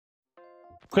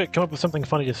Quick, come up with something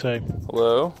funny to say.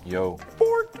 Hello? Yo.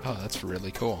 Oh, that's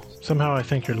really cool. Somehow I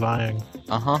think you're lying.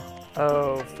 Uh-huh.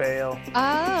 Oh, fail.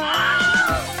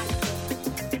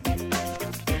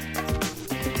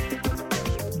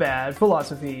 Bad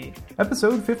Philosophy,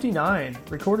 Episode 59,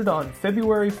 recorded on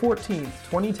February 14th,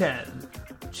 2010.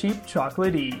 Cheap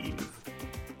Chocolate Eve.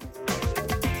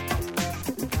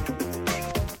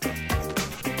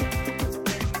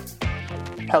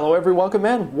 Hello everyone, welcome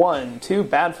in. 1, 2,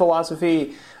 Bad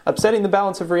Philosophy, upsetting the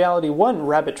balance of reality one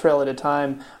rabbit trail at a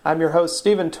time. I'm your host,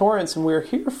 Stephen Torrance, and we're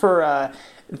here for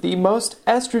the most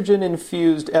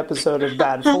estrogen-infused episode of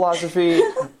Bad Philosophy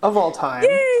of all time.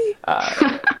 Yay!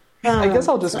 I guess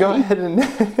I'll just go ahead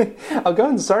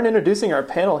and start introducing our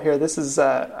panel here. This is,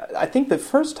 I think, the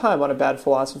first time on a Bad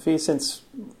Philosophy since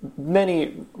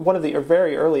one of the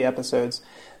very early episodes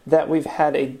that we've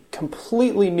had a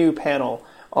completely new panel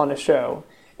on a show.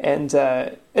 And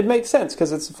it makes sense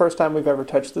because it's the first time we've ever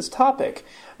touched this topic.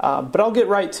 But I'll get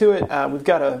right to it. We've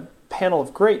got a panel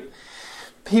of great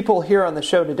people here on the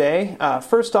show today.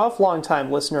 First off,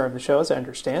 longtime listener of the show, as I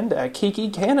understand, Kiki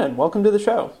Cannon. Welcome to the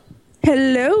show.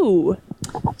 Hello.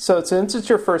 So since it's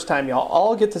your first time, y'all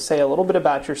all get to say a little bit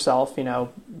about yourself, you know,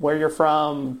 where you're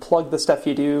from, plug the stuff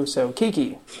you do. So,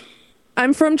 Kiki.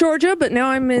 I'm from Georgia, but now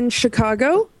I'm in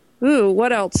Chicago. Ooh,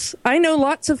 what else? I know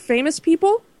lots of famous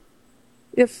people,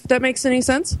 if that makes any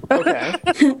sense. Okay.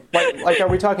 like, are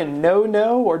we talking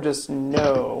no, or just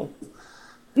no?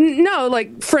 No,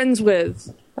 like friends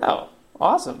with. Oh,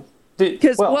 awesome.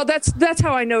 Because that's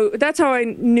how I know. That's how I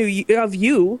knew of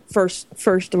you first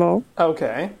of all.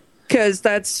 Okay. Because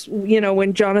that's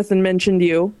when Jonathan mentioned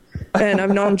you, and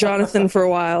I've known Jonathan for a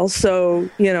while. So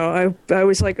I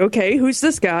was like, okay, who's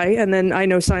this guy? And then I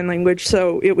know sign language,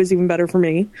 so it was even better for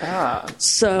me.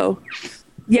 So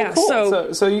yeah. Well,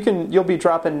 cool. So you'll be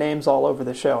dropping names all over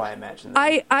the show, I imagine.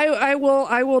 I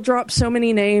will drop so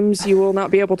many names you will not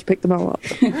be able to pick them all up.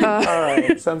 All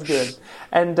right, sounds good.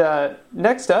 And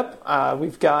next up,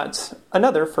 we've got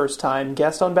another first-time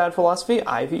guest on Bad Philosophy,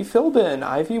 Ivy Philbin.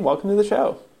 Ivy, welcome to the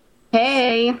show.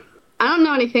 Hey, I don't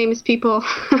know any famous people.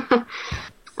 I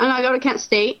go to Kent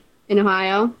State in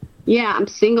Ohio. Yeah, I'm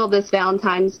single this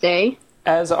Valentine's Day.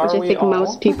 As are we all. Which I think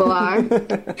most people are.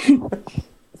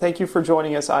 Thank you for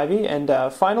joining us, Ivy. And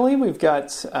finally, we've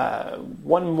got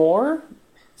one more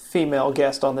female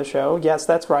guest on the show. Yes,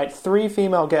 that's right. 3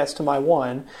 female guests to my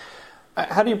 1.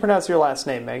 How do you pronounce your last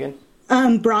name, Megan?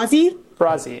 Brazi.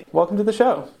 Brazi. Welcome to the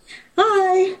show.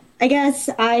 Hi. I guess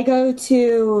I go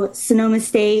to Sonoma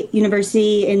State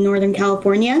University in Northern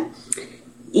California,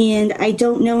 and I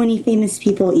don't know any famous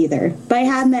people either. But I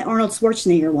have met Arnold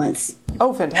Schwarzenegger once.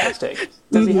 Oh, fantastic.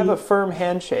 Does he have a firm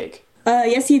handshake?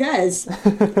 Yes, he does.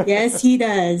 Yes, he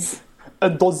does.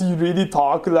 Does he really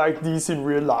talk like this in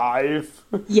real life?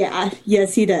 Yeah,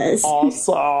 yes, he does.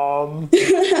 Awesome.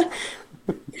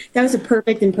 That was a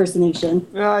perfect impersonation.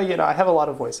 I have a lot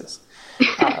of voices.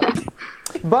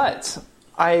 But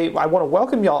I want to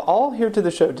welcome y'all all here to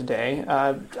the show today.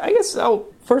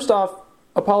 First off,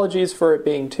 apologies for it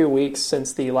being 2 weeks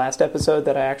since the last episode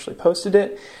that I actually posted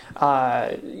it.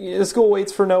 The school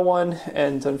waits for no one,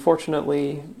 and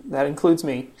unfortunately, that includes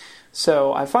me.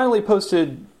 So I finally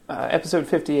posted episode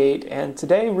 58, and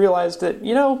today realized that,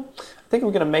 I think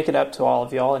I'm going to make it up to all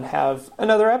of y'all and have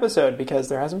another episode, because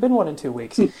there hasn't been one in 2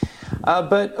 weeks.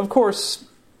 But, of course,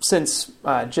 since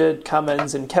Jed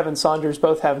Cummins and Kevin Saunders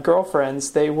both have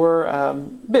girlfriends, they were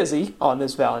busy on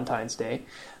this Valentine's Day.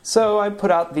 So I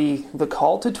put out the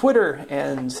call to Twitter,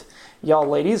 and y'all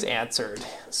ladies answered.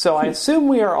 So I assume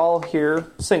we are all here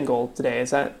single today. Is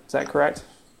that correct?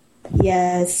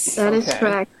 Yes. That is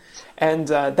correct. And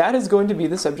that is going to be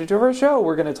the subject of our show.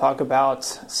 We're going to talk about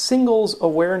Singles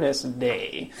Awareness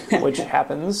Day, which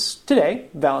happens today,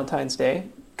 Valentine's Day,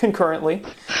 concurrently.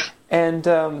 And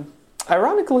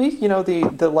ironically,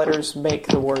 the letters make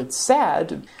the word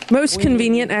sad. Most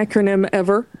convenient acronym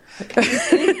ever.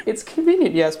 It's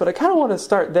convenient, yes, but I kind of want to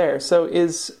start there. So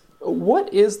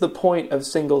what is the point of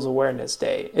Singles Awareness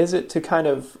Day? Is it to kind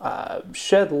of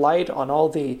shed light on all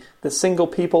the single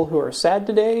people who are sad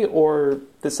today, or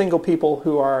the single people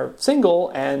who are single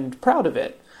and proud of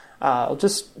it? I'll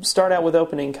just start out with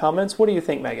opening comments. What do you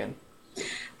think, Megan?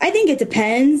 I think it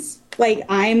depends.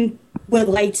 I would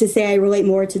like to say I relate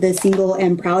more to the single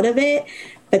and proud of it,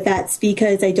 but that's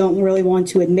because I don't really want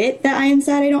to admit that I am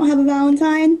sad I don't have a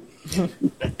Valentine.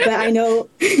 But I know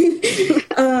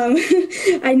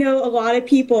I know a lot of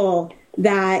people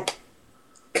that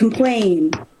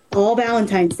complain all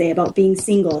Valentine's Day about being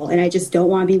single, and I just don't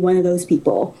want to be one of those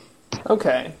people.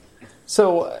 Okay.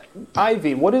 So,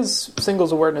 Ivy, what does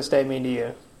Singles Awareness Day mean to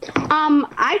you?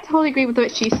 I totally agree with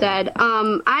what she said.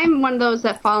 I'm one of those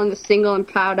that fall into single and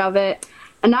proud of it.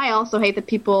 And I also hate the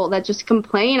people that just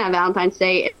complain on Valentine's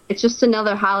Day. It's just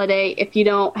another holiday. If you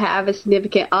don't have a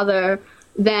significant other,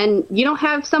 then you don't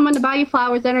have someone to buy you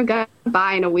flowers that are going to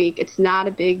buy in a week. It's not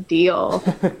a big deal.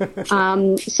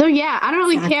 So, yeah, I don't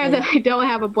really care that I don't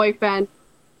have a boyfriend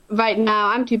right now.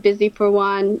 I'm too busy for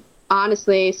one,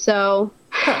 honestly. So,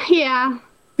 yeah.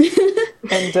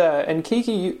 And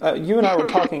Kiki, you and I were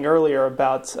talking earlier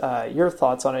about your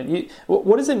thoughts on it.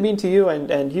 What does it mean to you?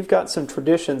 And you've got some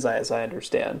traditions, as I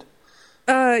understand.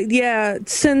 Yeah,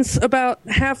 since about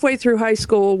halfway through high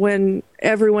school, when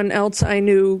everyone else I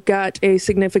knew got a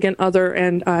significant other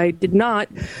and I did not,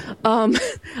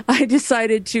 I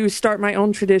decided to start my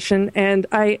own tradition. And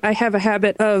I have a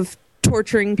habit of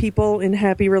torturing people in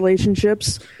happy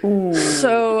relationships. Ooh.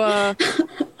 So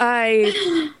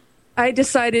I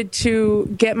decided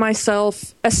to get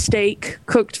myself a steak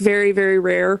cooked very, very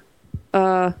rare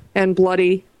and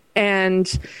bloody,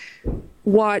 and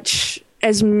watch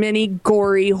as many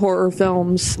gory horror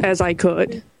films as I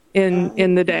could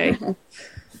in the day.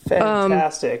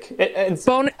 Fantastic.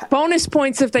 Bonus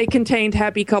points if they contained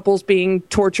happy couples being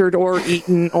tortured or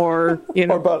eaten or,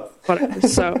 or both. Whatever.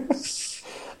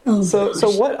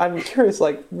 So what, I'm curious,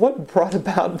 what brought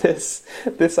about this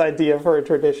idea for a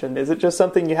tradition? Is it just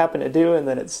something you happen to do and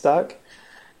then it stuck?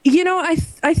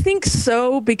 I think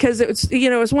so, because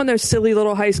it's one of those silly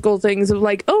little high school things of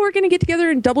we're going to get together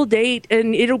and double date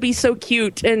and it'll be so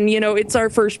cute and, it's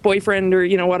our first boyfriend or,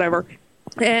 whatever.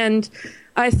 And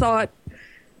I thought,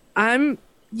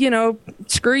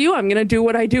 screw you, I'm going to do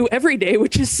what I do every day,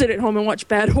 which is sit at home and watch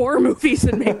bad horror movies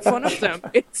and make fun of them.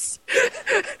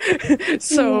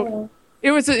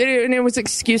 It was an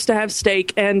excuse to have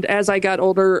steak, and as I got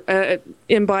older,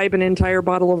 imbibe an entire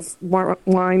bottle of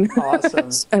wine.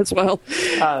 Awesome. as well.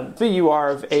 But you are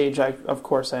of age, of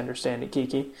course I understand it,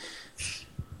 Kiki.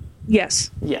 Yes.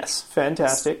 Yes,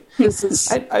 fantastic.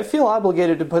 This I feel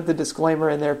obligated to put the disclaimer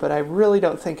in there, but I really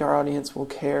don't think our audience will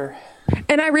care.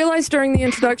 And I realized during the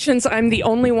introductions, I'm the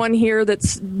only one here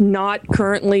that's not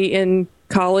currently in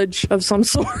college of some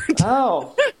sort.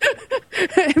 Oh.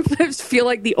 I feel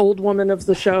like the old woman of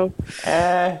the show.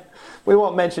 We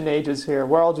won't mention ages here.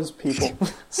 We're all just people.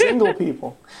 Single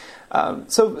people.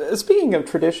 So speaking of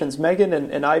traditions, Megan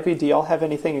and Ivy, do y'all have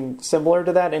anything similar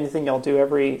to that? Anything y'all do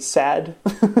every sad?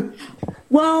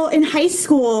 Well, in high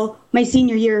school, my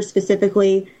senior year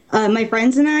specifically, my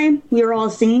friends and I, we were all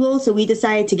single, so we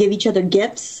decided to give each other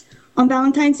gifts on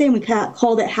Valentine's Day, and we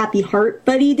called it Happy Heart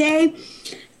Buddy Day.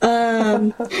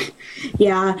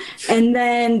 Yeah. And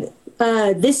then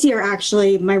this year,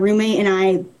 actually, my roommate and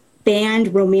I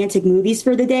banned romantic movies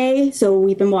for the day. So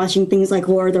we've been watching things like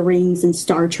Lord of the Rings and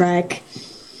Star Trek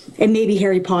and maybe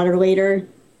Harry Potter later.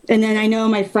 And then I know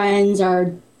my friends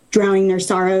are drowning their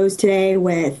sorrows today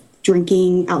with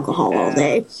drinking alcohol all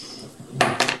day.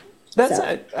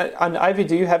 On Ivy,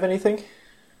 do you have anything?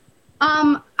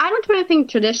 I don't do anything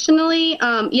traditionally.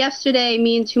 Yesterday,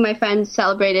 me and two of my friends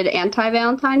celebrated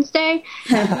anti-Valentine's Day.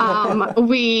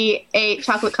 We ate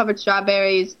chocolate-covered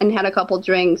strawberries and had a couple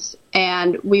drinks,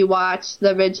 and we watched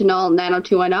the original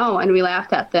 90210, and we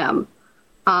laughed at them.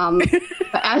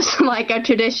 As a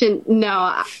tradition,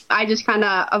 no, I just kind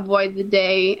of avoid the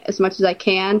day as much as I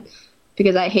can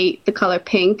because I hate the color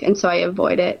pink, and so I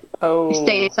avoid it. I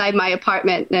stay inside my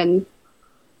apartment and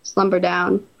slumber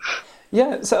down.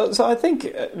 Yeah, so I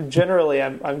think generally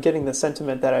I'm getting the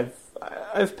sentiment that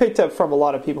I've picked up from a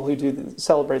lot of people who do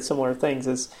celebrate similar things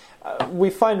is we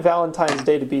find Valentine's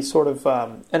Day to be sort of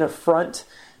an affront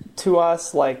to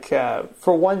us.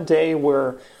 For one day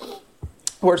we're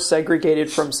segregated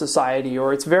from society,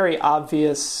 or it's very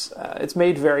obvious. It's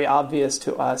made very obvious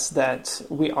to us that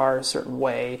we are a certain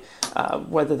way,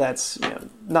 whether that's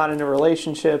not in a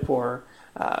relationship or.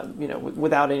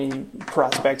 Without any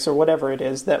prospects or whatever it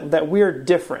is, that we're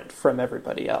different from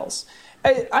everybody else.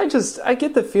 I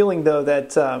get the feeling though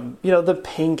that the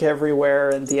pink everywhere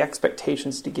and the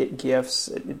expectations to get gifts,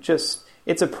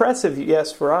 it's oppressive,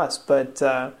 yes, for us. But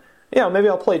maybe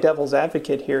I'll play devil's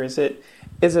advocate here. Is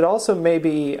it also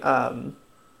maybe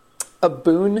a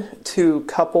boon to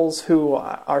couples who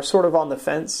are sort of on the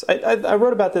fence? I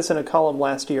wrote about this in a column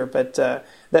last year, but that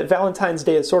Valentine's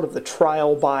Day is sort of the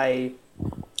trial by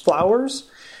flowers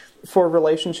for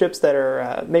relationships that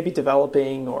are maybe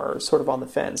developing or sort of on the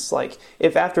fence. Like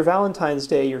if after Valentine's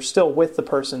Day you're still with the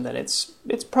person, then it's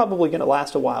probably going to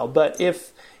last a while. But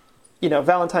if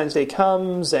Valentine's Day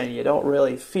comes and you don't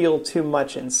really feel too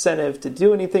much incentive to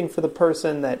do anything for the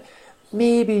person, that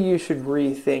maybe you should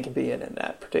rethink being in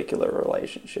that particular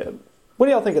relationship. What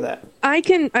do y'all think of that? I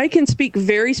can speak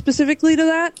very specifically to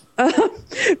that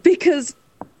because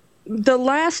the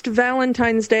last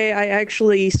Valentine's Day I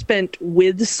actually spent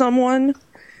with someone.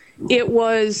 It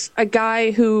was a guy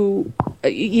who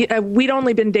we'd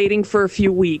only been dating for a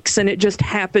few weeks, and it just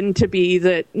happened to be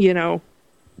that,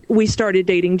 we started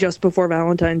dating just before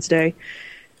Valentine's Day.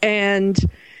 And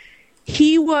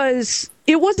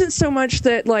it wasn't so much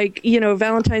that,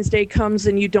 Valentine's Day comes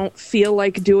and you don't feel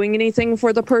like doing anything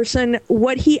for the person.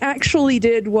 What he actually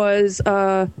did was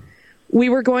we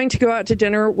were going to go out to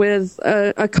dinner with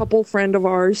a couple friend of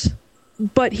ours,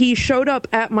 but he showed up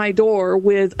at my door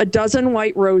with a dozen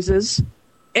white roses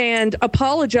and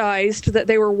apologized that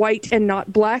they were white and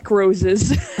not black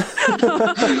roses because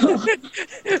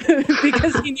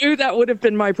he knew that would have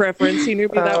been my preference. He knew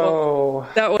me that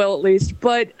well at least.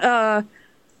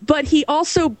 But he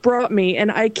also brought me, and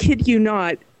I kid you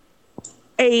not,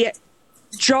 a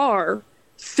jar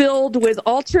filled with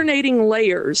alternating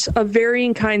layers of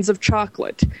varying kinds of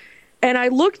chocolate. And I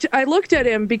looked at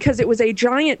him because it was a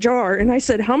giant jar, and I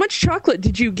said, "How much chocolate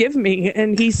did you give me?"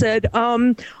 And he said,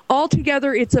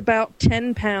 "Altogether, it's about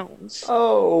 10 pounds."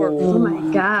 Oh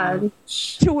my God.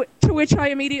 To which I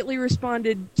immediately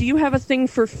responded, "Do you have a thing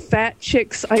for fat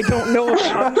chicks I don't know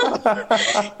about?"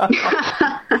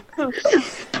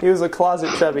 He was a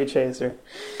closet chubby chaser.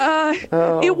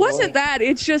 It wasn't that.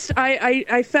 It's just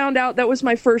I found out that was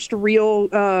my first real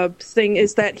thing,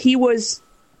 is that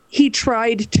he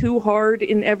tried too hard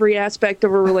in every aspect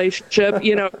of a relationship.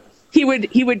 He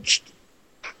would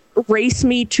race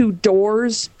me to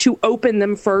doors to open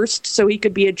them first so he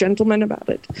could be a gentleman about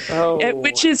it.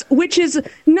 Which is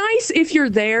nice if you're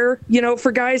there.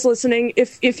 For guys listening,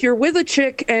 if you're with a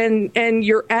chick and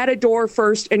you're at a door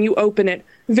first and you open it,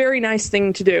 very nice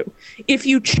thing to do. If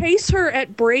you chase her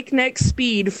at breakneck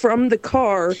speed from the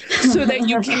car so that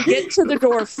you can get to the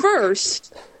door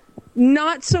first,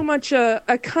 not so much a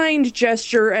kind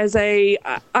gesture as I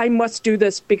must do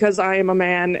this because I am a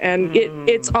man, and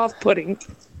it's off-putting.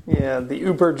 Yeah, the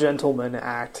uber gentleman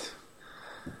act.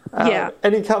 Yeah.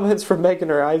 Any comments from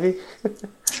Megan or Ivy?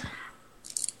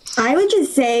 I would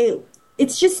just say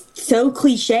it's just so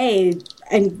cliche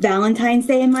and Valentine's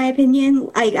Day, in my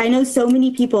opinion. I know so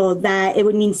many people that it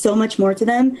would mean so much more to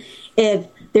them if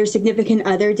their significant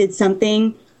other did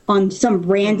something on some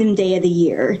random day of the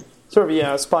year. Sort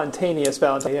of, spontaneous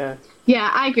Valentine, yeah. Yeah,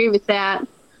 I agree with that.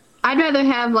 I'd rather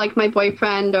have, my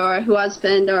boyfriend or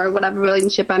husband or whatever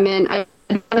relationship I'm in, I'd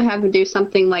rather have him do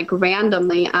something,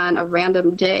 randomly on a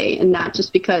random day and not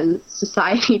just because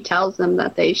society tells them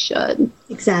that they should.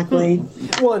 Exactly.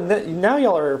 Well, and now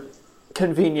y'all are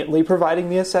conveniently providing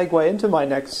me a segue into my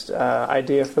next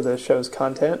idea for the show's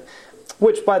content,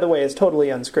 which, by the way, is totally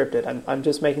unscripted. I'm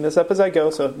just making this up as I go,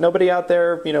 so nobody out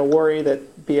there, worry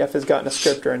that BF has gotten a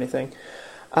script or anything.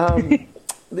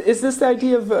 Is this the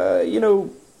idea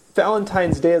of,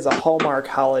 Valentine's Day as a hallmark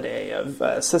holiday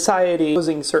of society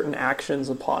imposing certain actions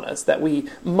upon us that we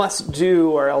must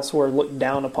do or else we're looked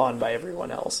down upon by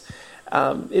everyone else?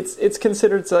 It's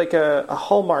considered like a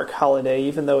hallmark holiday,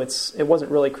 even though it wasn't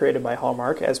really created by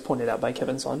Hallmark, as pointed out by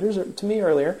Kevin Saunders to me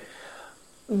earlier.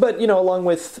 But, along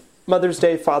with Mother's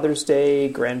Day, Father's Day,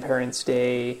 Grandparents'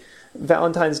 Day,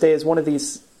 Valentine's Day is one of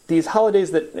these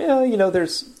holidays that,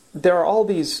 there are all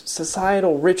these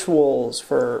societal rituals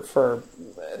for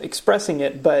expressing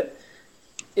it, but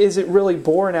is it really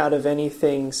born out of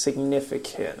anything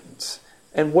significant?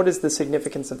 And what is the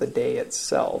significance of the day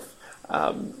itself?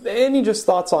 Any just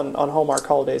thoughts on Hallmark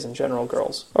holidays in general,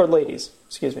 girls? Or ladies,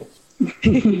 excuse me.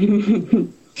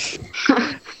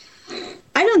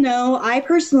 I don't know. I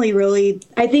personally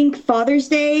I think Father's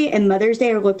Day and Mother's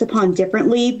Day are looked upon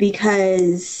differently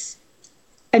because,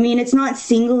 it's not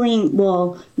singling...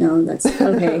 Well, no, that's...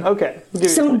 Okay. Okay.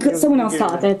 Someone else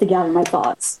talk. I have to gather my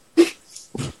thoughts.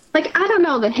 I don't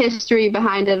know the history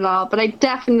behind it at all, but I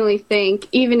definitely think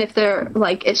even if they're,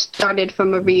 it started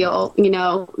from a real,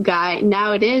 guy,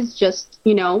 now it is just,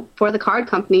 for the card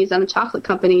companies and the chocolate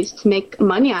companies to make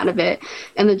money out of it,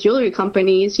 and the jewelry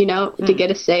companies, to get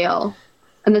a sale.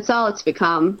 And that's all it's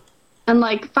become. And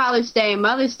Father's Day and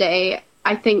Mother's Day,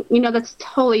 I think, that's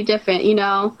totally different.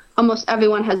 Almost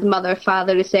everyone has a mother or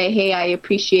father to say, hey, I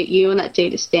appreciate you, and that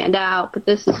day to stand out. But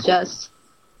this is just,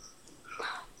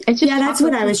 it's just that's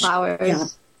what I was.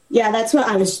 Flowers. Yeah, that's what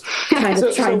I was kind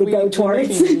of trying to go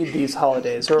towards. We need these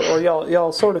holidays, or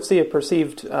y'all sort of see a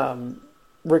perceived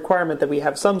requirement that we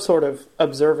have some sort of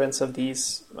observance of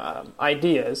these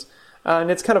ideas, and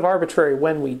it's kind of arbitrary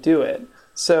when we do it.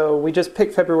 So we just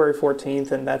pick February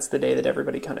 14th, and that's the day that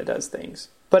everybody kind of does things.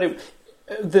 But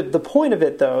the point of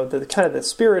it, though, the kind of the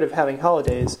spirit of having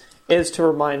holidays is to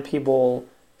remind people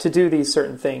to do these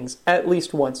certain things at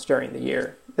least once during the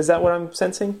year. Is that what I'm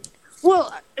sensing?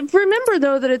 Well, remember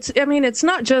though that it's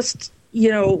not just,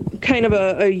 kind of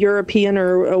a European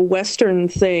or a Western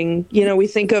thing. We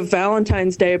think of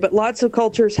Valentine's Day, but lots of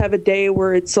cultures have a day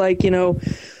where it's like,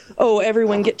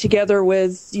 everyone get together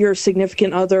with your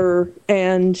significant other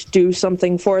and do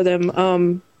something for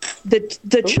them.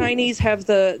 The Chinese have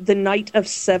the Night of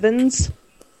Sevens.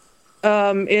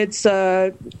 It's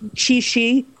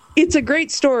Qixi. It's a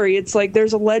great story. It's like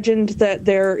there's a legend that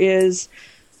there is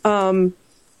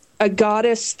a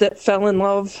goddess that fell in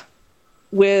love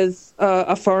with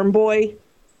a farm boy,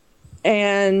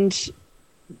 and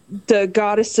the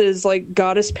goddess's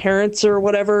goddess parents or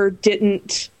whatever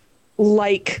didn't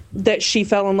like that she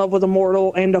fell in love with a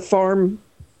mortal and a farm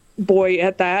boy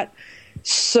at that.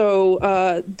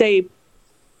 So they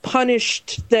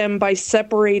punished them by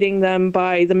separating them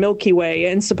by the Milky Way.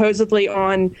 And supposedly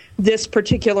on this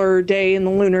particular day in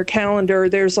the lunar calendar,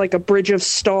 there's like a bridge of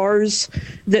stars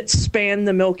that span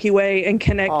the Milky Way and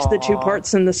connect the two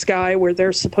parts in the sky where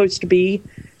they're supposed to be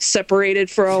separated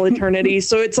for all eternity.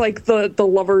 So it's like the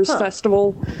lovers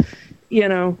festival,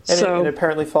 And it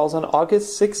apparently falls on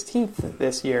August 16th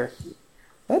this year.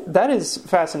 That is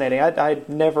fascinating. I'd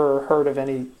never heard of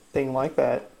anything like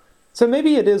that. So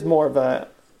maybe it is more of a...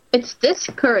 It's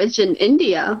discouraged in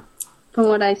India, from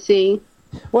what I see.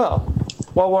 Well,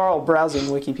 while we're all browsing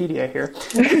Wikipedia here...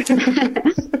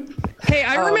 Hey,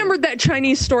 I remembered that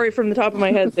Chinese story from the top of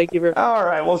my head. Thank you very much. All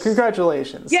right, well,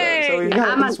 congratulations. Yay! So we've got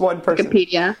I'm at least one person.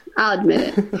 Wikipedia. I'll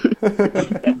admit it.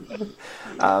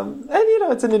 And,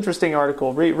 it's an interesting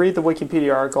article. Read the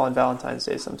Wikipedia article on Valentine's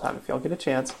Day sometime if y'all get a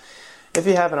chance, if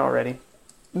you haven't already.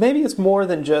 Maybe it's more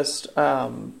than just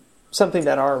something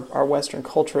that our Western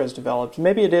culture has developed.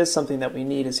 Maybe it is something that we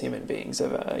need as human beings,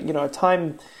 a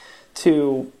time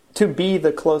to be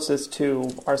the closest to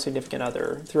our significant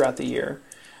other throughout the year.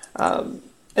 And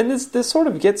this sort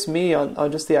of gets me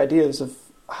on just the ideas of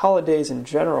holidays in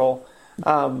general.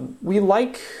 We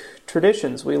like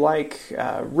traditions, we like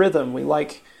rhythm, we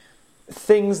like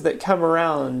things that come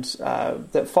around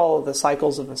that follow the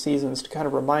cycles of the seasons to kind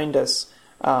of remind us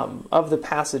of the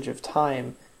passage of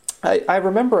time. I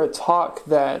remember a talk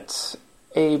that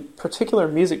a particular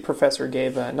music professor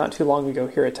gave not too long ago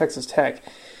here at Texas Tech,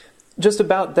 just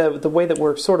about the way that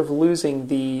we're sort of losing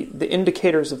the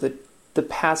indicators of the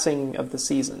passing of the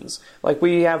seasons. Like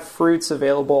we have fruits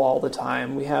available all the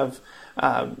time.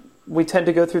 We tend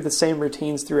to go through the same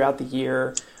routines throughout the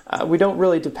year. We don't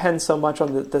really depend so much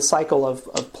on the cycle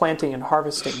of planting and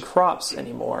harvesting crops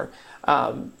anymore.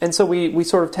 And so we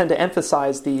sort of tend to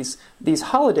emphasize these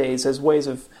holidays as ways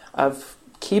of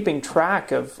keeping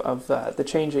track of the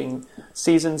changing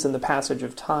seasons and the passage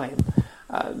of time.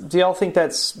 Do y'all think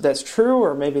that's true,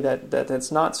 or maybe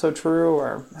that's not so true,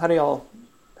 or how do y'all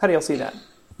see that?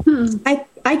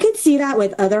 I could see that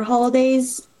with other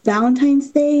holidays. Valentine's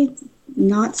Day,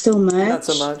 not so much. Not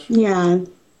so much? Yeah.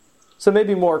 So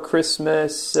maybe more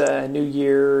Christmas, New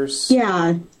Year's.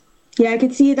 Yeah, I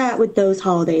could see that with those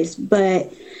holidays,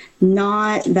 but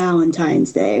not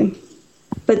Valentine's Day.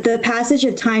 But the passage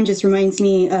of time just reminds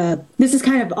me, this is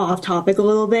kind of off topic a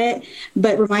little bit,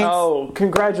 but reminds... Oh,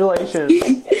 congratulations.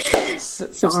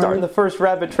 Starting the first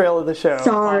rabbit trail of the show.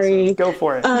 Sorry. Awesome. Go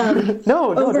for it.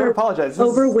 No, don't apologize.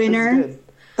 Over winter,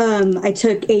 I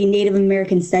took a Native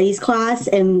American Studies class,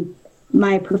 and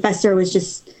my professor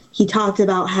he talked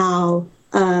about how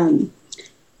the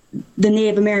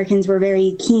Native Americans were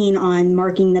very keen on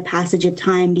marking the passage of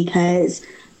time because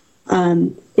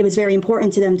it was very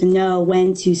important to them to know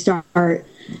when to start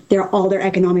all their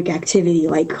economic activity,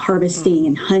 like harvesting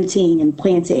and hunting and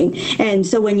planting. And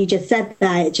so when you just said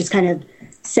that, it just kind of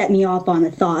set me off on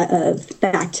the thought of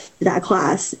back to that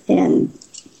class and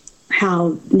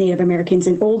how Native Americans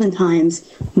in olden times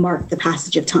marked the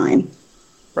passage of time.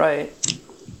 Right.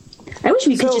 I wish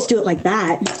we could just do it like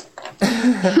that.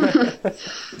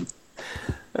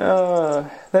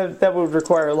 That would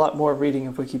require a lot more reading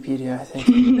of Wikipedia, I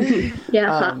think. Yeah,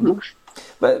 a lot more.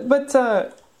 But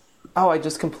I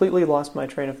just completely lost my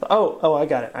train of thought. Oh, I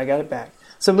got it back.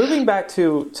 So moving back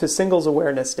to Singles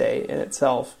Awareness Day in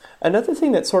itself, another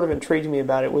thing that sort of intrigued me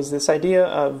about it was this idea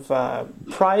of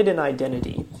pride and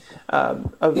identity,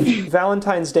 of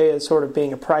Valentine's Day as sort of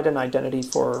being a pride and identity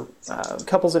for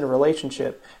couples in a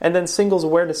relationship, and then Singles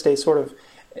Awareness Day sort of,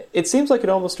 it seems like it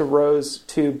almost arose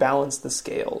to balance the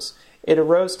scales. It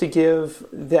arose to give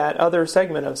that other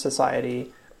segment of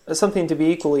society something to be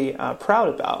equally proud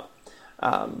about.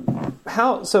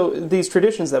 So these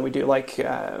traditions that we do, like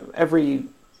every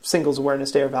Singles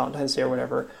Awareness Day or Valentine's Day or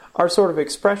whatever, are sort of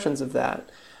expressions of that.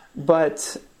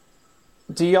 But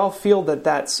do y'all feel that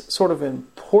that's sort of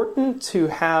important to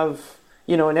have,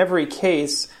 in every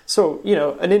case? So,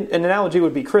 an analogy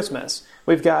would be Christmas.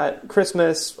 We've got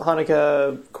Christmas,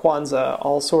 Hanukkah, Kwanzaa,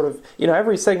 all sort of,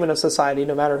 every segment of society,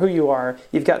 no matter who you are,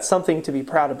 you've got something to be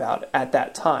proud about at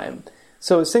that time.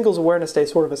 So is Singles Awareness Day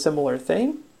sort of a similar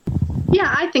thing?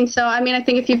 Yeah, I think so. I mean, I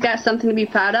think if you've got something to be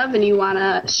proud of and you want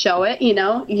to show it,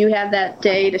 you have that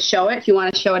day to show it. If you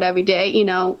want to show it every day,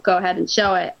 go ahead and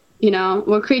show it.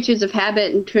 We're creatures of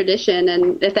habit and tradition,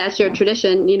 and if that's your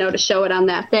tradition, to show it on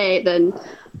that day, then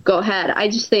go ahead. I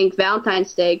just think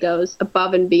Valentine's Day goes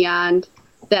above and beyond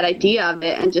that idea of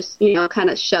it and just, kind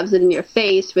of shoves it in your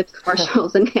face with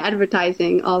commercials and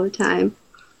advertising all the time.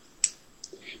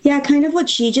 Yeah, kind of what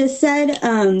she just said.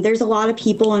 There's a lot of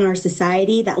people in our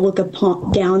society that look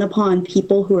down upon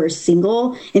people who are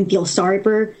single and feel sorry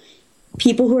for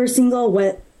people who are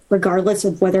single, regardless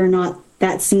of whether or not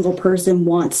that single person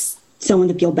wants someone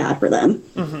to feel bad for them.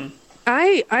 Mm-hmm.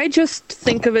 I just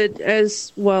think of it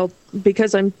as, well,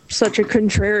 because I'm such a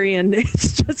contrarian,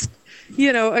 it's just,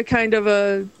 a kind of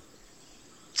a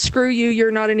screw you,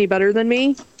 you're not any better than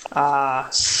me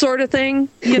sort of thing.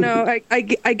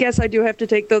 I guess I do have to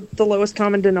take the lowest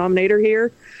common denominator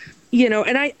here.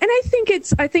 And I think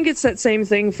it's that same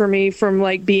thing for me from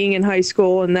like being in high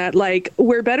school, and that like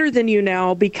we're better than you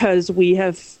now because we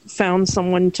have found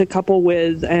someone to couple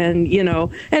with, and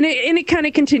and it kind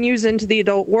of continues into the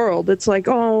adult world. It's like,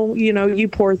 oh, you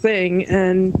poor thing,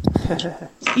 and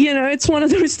it's one of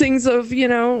those things of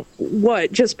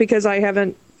what, just because I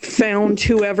haven't found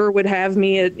whoever would have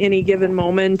me at any given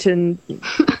moment and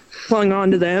clung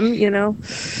on to them,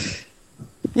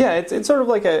 Yeah, it's sort of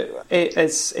like a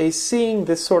seeing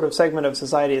this sort of segment of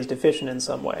society as deficient in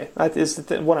some way. That is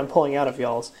what I'm pulling out of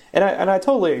y'all's, and I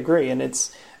totally agree. And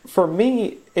it's, for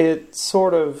me, it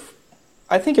sort of,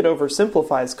 I think it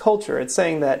oversimplifies culture. It's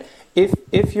saying that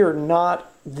if you're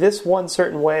not this one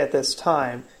certain way at this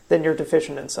time, then you're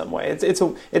deficient in some way.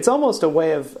 It's almost a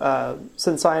way of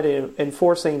society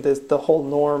enforcing the whole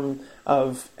norm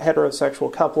of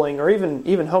heterosexual coupling, or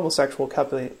even homosexual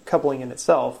coupling in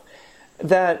itself,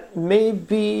 that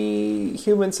maybe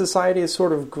human society is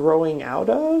sort of growing out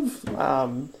of,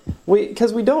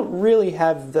 because we don't really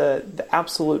have the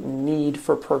absolute need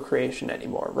for procreation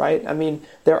anymore, right? I mean,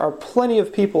 there are plenty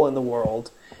of people in the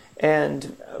world,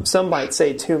 and some might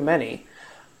say too many.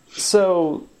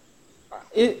 So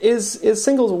is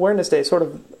Singles Awareness Day sort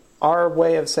of our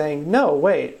way of saying, no,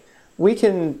 wait, we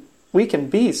can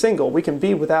be single, we can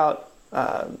be without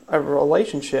a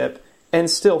relationship, and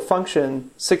still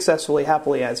function successfully,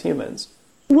 happily as humans?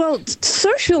 Well,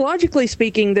 sociologically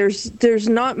speaking, there's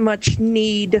not much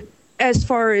need, as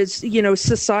far as,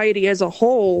 society as a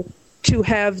whole, to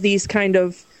have these kind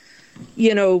of,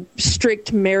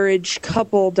 strict marriage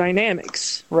couple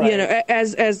dynamics, right,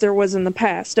 as there was in the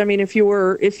past. I mean, if you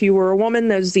were a woman,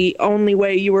 that was the only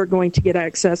way you were going to get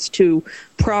access to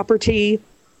property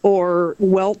or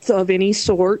wealth of any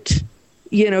sort.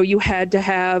 You had to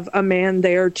have a man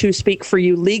there to speak for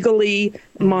you legally,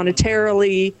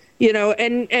 monetarily,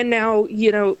 and now,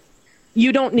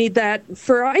 you don't need that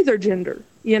for either gender.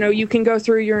 You can go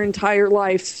through your entire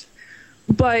life.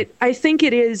 But I think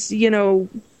it is,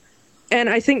 and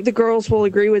I think the girls will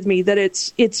agree with me that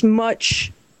it's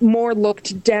much more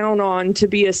looked down on to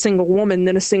be a single woman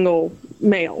than a single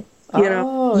male.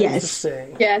 Oh, yes.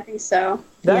 Interesting. Yeah, I think so.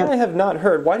 That I have not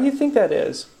heard. Why do you think that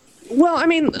is? Well, I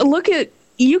mean,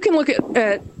 you can look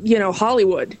at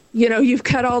Hollywood. You've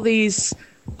got all these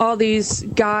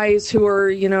guys who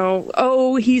are,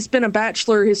 oh, he's been a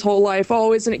bachelor his whole life.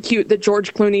 Oh, isn't it cute that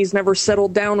George Clooney's never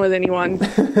settled down with anyone?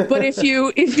 But if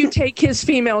you take his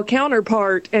female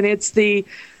counterpart, and it's the,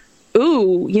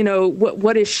 ooh,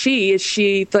 what is she? Is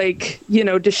she like,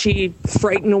 does she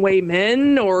frighten away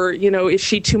men, or, is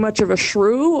she too much of a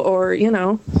shrew, or,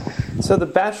 So the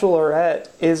Bachelorette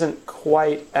isn't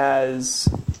quite as,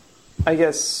 I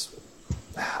guess,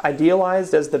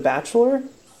 idealized as The Bachelor?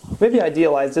 Maybe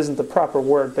idealized isn't the proper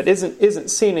word, but isn't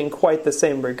seen in quite the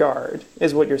same regard,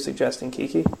 is what you're suggesting,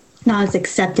 Kiki. Not as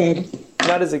accepted.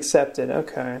 Not as accepted,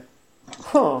 okay.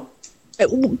 Huh.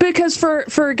 Because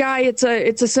for a guy, it's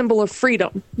a symbol of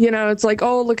freedom. It's like,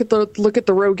 oh, look at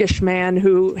the roguish man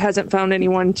who hasn't found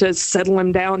anyone to settle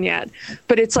him down yet.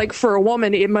 But it's like, for a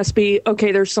woman, it must be,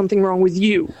 okay, there's something wrong with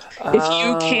you. If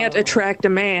you can't attract a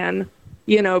man,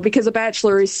 because a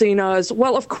bachelor is seen as,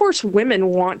 well, of course women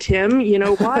want him.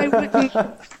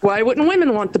 Why wouldn't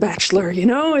women want the bachelor?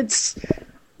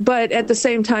 But at the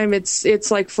same time,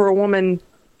 it's like, for a woman,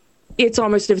 it's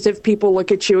almost as if people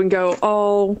look at you and go,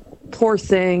 oh, poor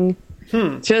thing.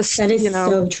 Hmm. Just, that is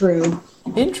so true.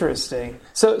 Interesting.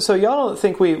 So y'all don't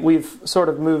think we've sort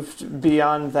of moved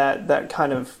beyond that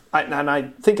kind of, and I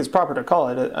think it's proper to call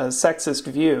it a sexist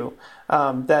view,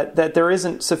 that there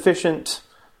isn't sufficient,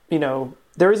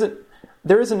 there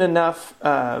isn't enough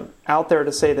out there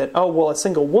to say that, oh, well, a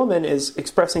single woman is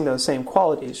expressing those same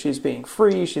qualities. She's being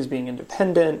free, she's being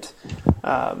independent.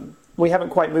 We haven't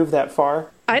quite moved that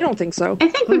far. I don't think so. I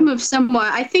think we've moved somewhat.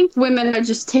 I think women are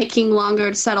just taking longer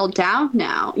to settle down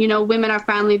now. Women are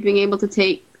finally being able to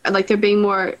they're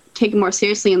being taken more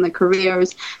seriously in their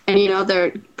careers, and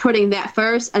they're putting that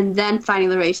first and then finding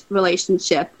the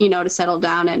relationship, to settle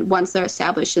down, and once they're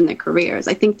established in their careers.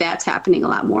 I think that's happening a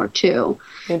lot more too.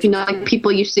 Like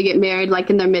people used to get married like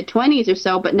in their mid-20s or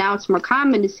so, but now it's more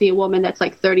common to see a woman that's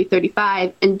like 30,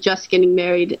 35 and just getting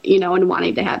married, and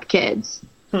wanting to have kids.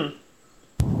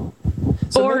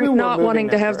 So or not wanting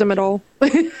to have them at all.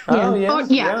 Oh,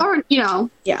 yeah.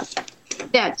 Yeah.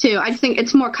 That too. I think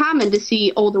it's more common to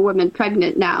see older women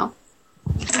pregnant now.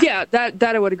 Yeah, that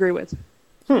I would agree with.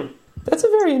 That's a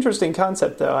very interesting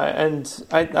concept, though, and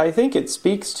I think it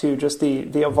speaks to just the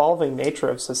evolving nature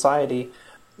of society.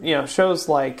 Shows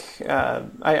like,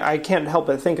 I can't help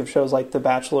but think of shows like The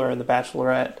Bachelor and The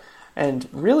Bachelorette, and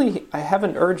really I have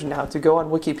an urge now to go on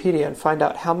Wikipedia and find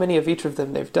out how many of each of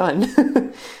them they've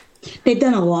done. They've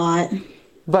done a lot.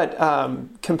 But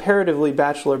comparatively,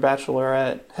 Bachelor,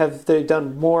 Bachelorette, have they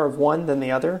done more of one than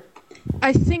the other?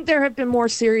 I think there have been more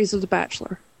series of The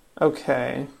Bachelor.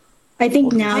 Okay. I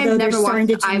think now, though, they're starting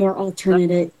to do more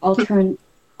alternating of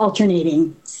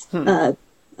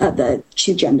the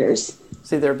two genders.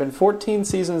 See, there have been 14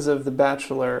 seasons of The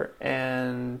Bachelor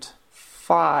and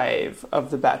 5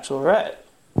 of The Bachelorette.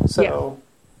 So,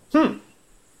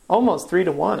 almost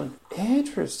 3-1.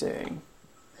 Interesting.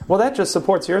 Well, that just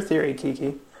supports your theory,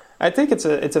 Kiki. I think it's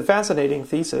a fascinating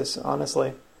thesis,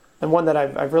 honestly, and one that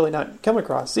I've really not come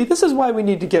across. See, this is why we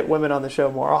need to get women on the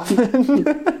show more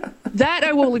often. That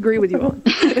I will agree with you on.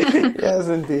 Yes,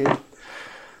 indeed.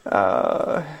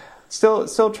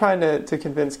 Still trying to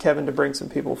convince Kevin to bring some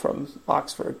people from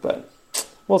Oxford, but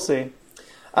we'll see.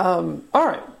 All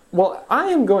right. Well, I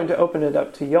am going to open it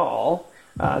up to y'all,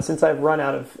 since I've run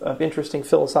out of interesting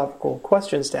philosophical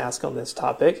questions to ask on this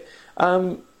topic.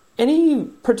 Any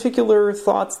particular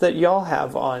thoughts that y'all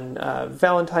have on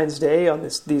Valentine's Day, on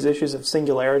these issues of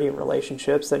singularity and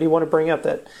relationships that you want to bring up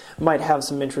that might have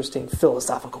some interesting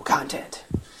philosophical content?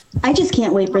 I just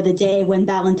can't wait for the day when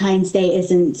Valentine's Day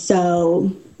isn't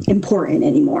so important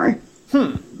anymore.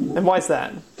 And why is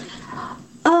that?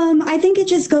 I think it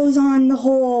just goes on the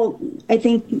whole, I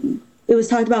think it was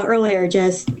talked about earlier,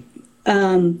 just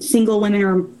single women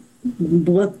are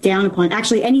looked down upon.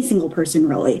 Actually, any single person,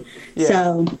 really. Yeah.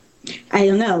 So, I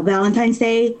don't know. Valentine's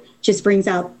Day just brings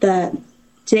out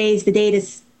today's the day to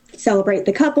celebrate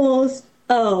the couples.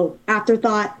 Oh,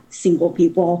 afterthought, single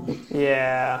people.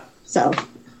 Yeah. So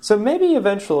maybe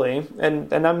eventually,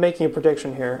 and I'm making a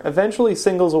prediction here, eventually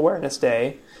Singles Awareness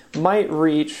Day might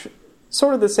reach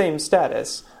sort of the same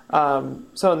status.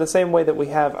 So in the same way that we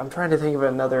have, I'm trying to think of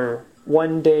another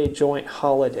one-day joint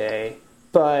holiday,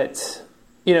 but,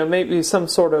 maybe some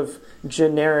sort of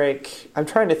generic, I'm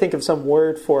trying to think of some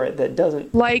word for it that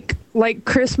doesn't... Like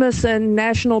Christmas and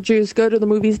National Jews Go to the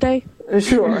Movies Day?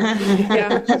 Sure.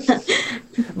 Yeah.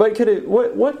 But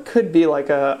what could be like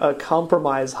a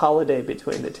compromise holiday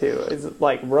between the two? Is it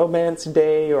like Romance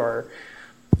Day, or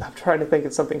I'm trying to think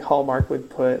of something Hallmark would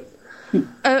put.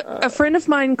 A friend of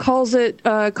mine calls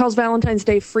Valentine's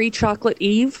Day Free Chocolate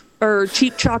Eve, or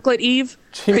Cheap Chocolate Eve.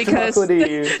 Chocolate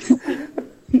Eve.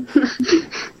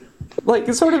 Like,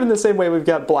 it's sort of in the same way we've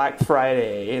got Black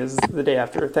Friday is the day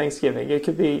after Thanksgiving. It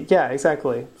could be, yeah,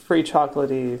 exactly, Free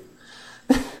Chocolate Eve.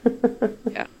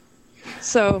 Yeah.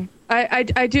 So I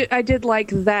did like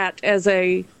that as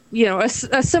a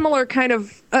similar kind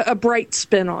of a bright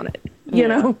spin on it. You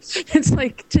know, it's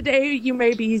like today you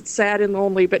may be sad and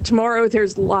lonely, but tomorrow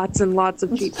there's lots and lots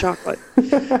of cheap chocolate.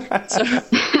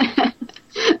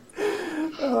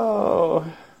 Oh,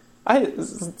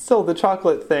 still the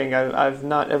chocolate thing I've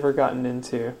not ever gotten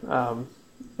into.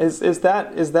 Is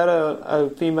that a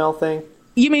female thing?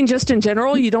 You mean just in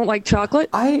general? You don't like chocolate?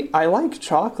 I like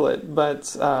chocolate,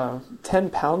 but 10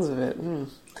 pounds of it.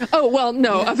 Oh, well,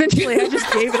 no. Eventually, I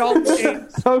just gave it all away.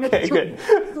 Okay, good.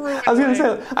 I was going to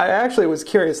say, I actually was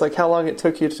curious, like, how long it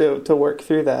took you to work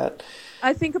through that.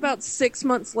 I think about 6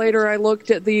 months later, I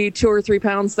looked at the 2 or 3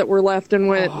 pounds that were left and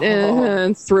went,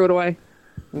 and threw it away.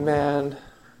 Man,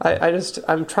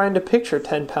 I'm trying to picture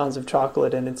 10 pounds of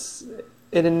chocolate, and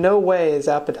it in no way is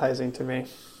appetizing to me.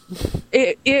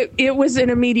 It was an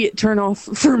immediate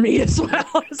turnoff for me as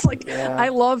well. It's like, I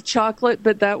love chocolate,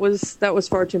 but that was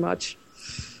far too much.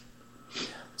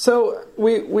 So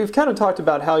we've kind of talked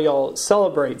about how y'all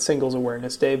celebrate Singles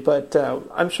Awareness Day, but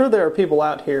I'm sure there are people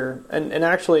out here, and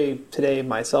actually today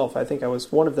myself, I think I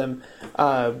was one of them,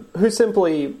 who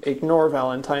simply ignore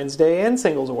Valentine's Day and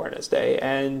Singles Awareness Day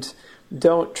and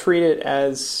don't treat it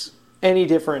as any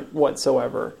different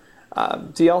whatsoever.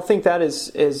 Do y'all think that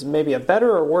is maybe a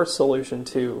better or worse solution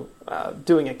to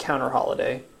doing a counter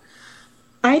holiday?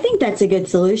 I think that's a good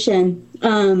solution.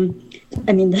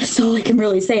 I mean, that's all I can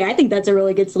really say. I think that's a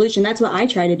really good solution. That's what I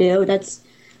try to do.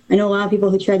 I know a lot of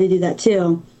people who try to do that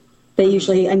too. But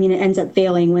usually, I mean, it ends up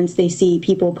failing once they see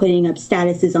people putting up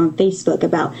statuses on Facebook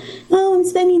about, oh, I'm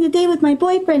spending the day with my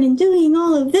boyfriend and doing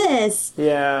all of this.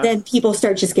 Yeah. Then people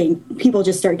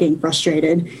just start getting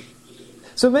frustrated.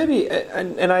 So maybe,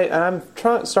 and I'm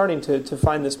starting to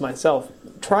find this myself,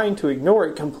 trying to ignore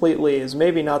it completely is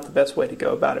maybe not the best way to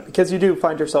go about it, because you do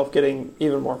find yourself getting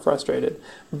even more frustrated.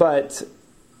 But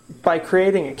by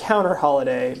creating a counter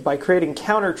holiday, by creating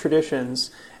counter traditions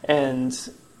and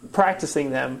practicing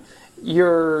them,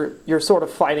 you're sort of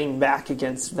fighting back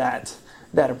against that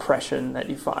oppression that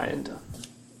you find.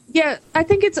 Yeah, I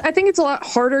think it's a lot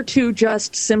harder to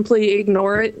just simply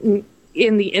ignore it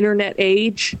in the internet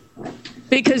age,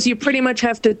 because you pretty much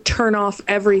have to turn off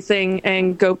everything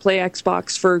and go play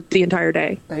Xbox for the entire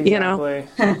day. Exactly. You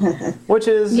know, which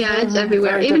is it's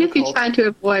everywhere. Even if you try to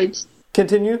avoid.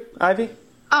 Continue, Ivy.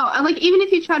 Oh, and like even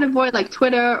if you try to avoid like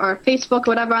Twitter or Facebook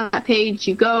or whatever on that page,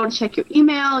 you go to check your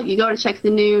email, you go to check the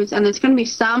news, and there's going to be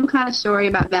some kind of story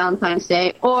about Valentine's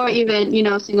Day or even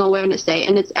Single Awareness Day,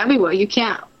 and it's everywhere. You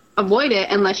can't avoid it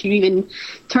unless you even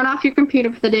turn off your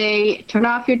computer for the day, turn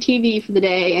off your TV for the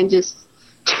day, and just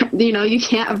you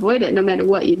can't avoid it no matter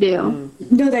what you do.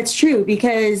 No, that's true,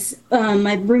 because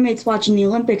my roommate's watching the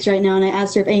Olympics right now, and I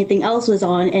asked her if anything else was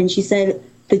on, and she said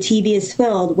the TV is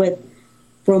filled with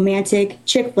romantic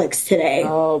chick flicks today.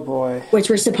 Oh, boy.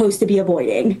 Which we're supposed to be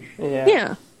avoiding.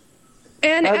 Yeah.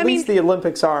 And At least the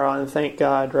Olympics are on, thank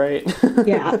God, right?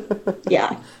 Yeah.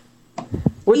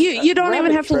 You don't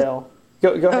even have to...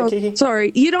 Go ahead, Kiki.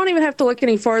 Sorry. You don't even have to look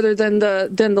any farther than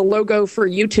the logo for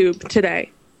YouTube today.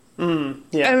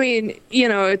 Yeah. I mean,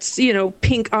 it's,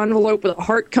 pink envelope with a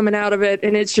heart coming out of it.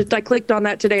 And it's just, I clicked on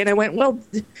that today and I went, well,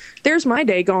 there's my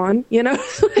day gone, I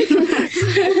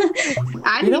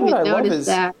didn't even notice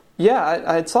that. Yeah,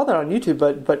 I saw that on YouTube,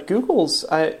 but Google's,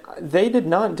 they did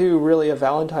not do really a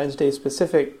Valentine's Day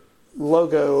specific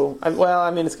logo.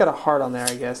 It's got a heart on there,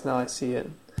 I guess. Now I see it.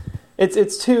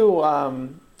 It's two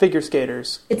figure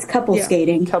skaters. It's couple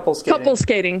skating. Couple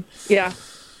skating, yeah.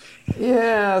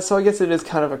 Yeah, so I guess it is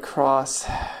kind of a cross.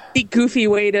 The goofy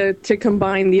way to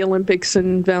combine the Olympics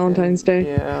and Valentine's Day.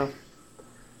 Yeah.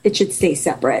 It should stay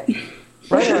separate.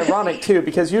 Rather ironic, too,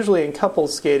 because usually in couple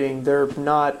skating, they're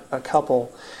not a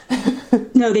couple.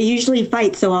 No, they usually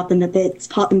fight so often that it's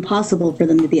impossible for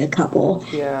them to be a couple.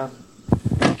 Yeah.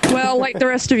 Well, like the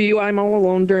rest of you, I'm all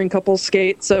alone during couple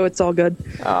skate, so it's all good.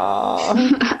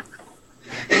 Aww.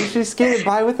 And she skated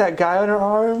by with that guy on her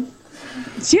arm?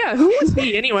 Yeah, who was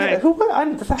he anyway? Yeah, I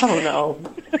don't know.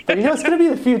 But it's going to be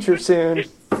the future soon.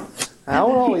 I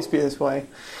won't always be this way.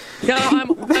 No, I'm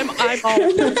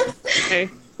always okay.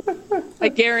 I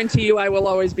guarantee you I will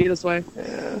always be this way.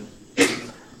 Yeah.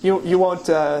 You won't,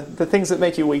 the things that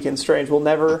make you weak and strange will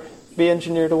never be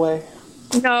engineered away?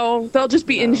 No, they'll just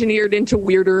be engineered into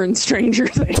weirder and stranger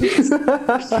things.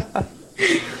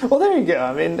 Well, there you go.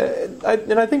 I mean,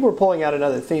 I think we're pulling out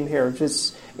another theme here, which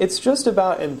is it's just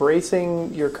about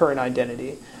embracing your current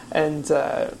identity. And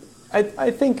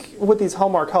I think what these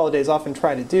Hallmark holidays often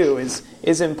try to do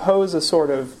is impose a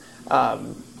sort of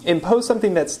impose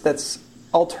something that's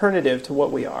alternative to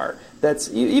what we are,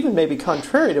 that's even maybe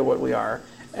contrary to what we are,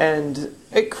 and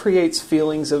it creates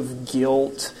feelings of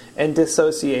guilt and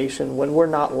dissociation when we're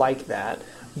not like that.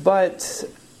 But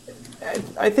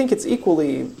I think it's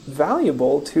equally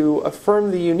valuable to affirm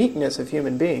the uniqueness of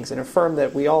human beings and affirm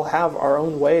that we all have our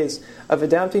own ways of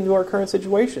adapting to our current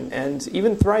situation and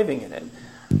even thriving in it.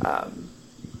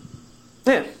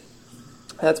 Yeah,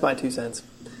 that's my 2 cents.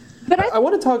 But I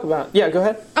want to talk about... Yeah, go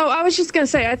ahead. Oh, I was just going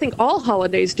to say, I think all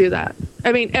holidays do that.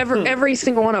 I mean, every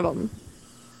single one of them.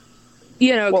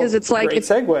 Because it's like... Great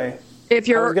segue. If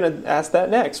you're... I was going to ask that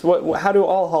next. How do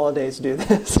all holidays do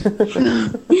this?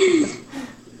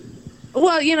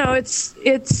 Well, it's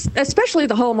especially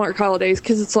the Hallmark holidays,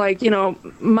 because it's like,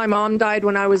 my mom died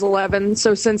when I was 11,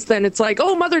 so since then it's like,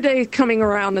 oh, Mother Day is coming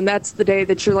around, and that's the day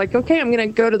that you're like, okay, I'm going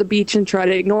to go to the beach and try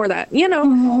to ignore that,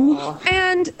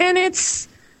 And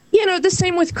The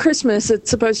same with Christmas. It's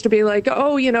supposed to be like,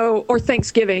 or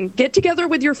Thanksgiving. Get together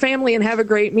with your family and have a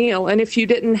great meal. And if you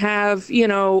didn't have,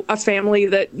 a family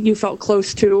that you felt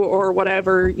close to or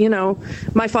whatever,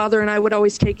 my father and I would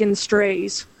always take in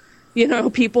strays.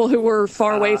 People who were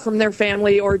far away from their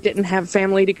family or didn't have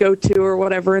family to go to or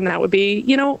whatever, and that would be,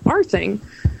 our thing.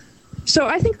 So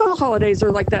I think all holidays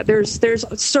are like that. There's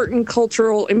certain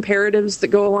cultural imperatives that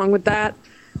go along with that.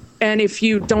 And if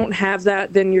you don't have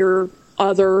that, then you're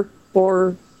other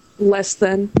or less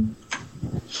than.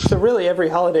 So really every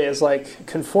holiday is like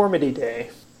conformity day.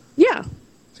 Yeah.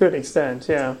 To an extent,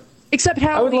 yeah. Except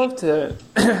how I would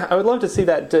love to see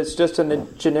that as just in a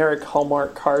generic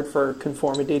Hallmark card for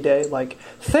Conformity Day. Like,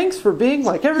 thanks for being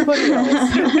like everybody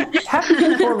else. Happy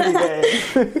Conformity Day.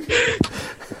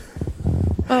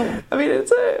 I mean,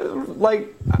 it's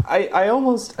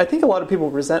I think a lot of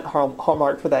people resent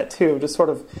Hallmark for that too, just sort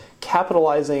of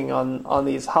capitalizing on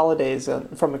these holidays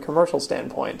from a commercial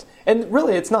standpoint. And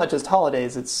really, it's not just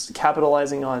holidays; it's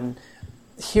capitalizing on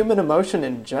human emotion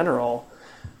in general.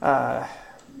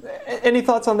 Any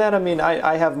thoughts on that? I mean,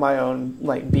 I have my own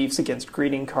beefs against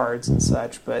greeting cards and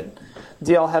such, but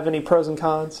do y'all have any pros and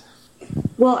cons?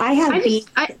 Well, I have beef.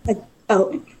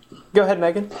 Go ahead,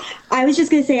 Megan. I was just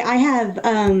going to say I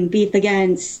have beef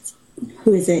against,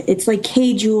 who is it? It's like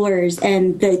Kay Jewelers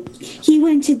and he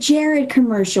went to Jared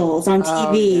commercials on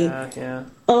TV. Yeah.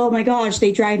 Oh my gosh,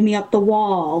 they drive me up the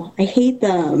wall. I hate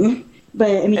them.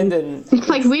 But I mean, and then, it's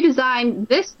like we designed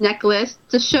this necklace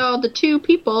to show the two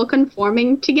people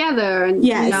conforming together, and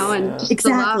yes, and just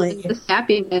exactly. the love and the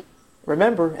happiness.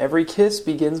 Remember, every kiss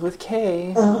begins with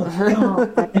K. Oh,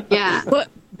 God. Yeah.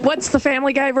 What's the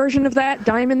Family Guy version of that?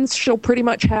 Diamonds, she'll pretty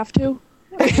much have to.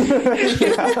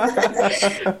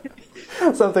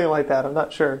 Something like that. I'm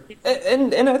not sure.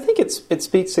 And I think it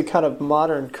speaks to kind of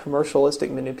modern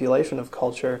commercialistic manipulation of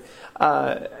culture.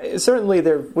 Certainly,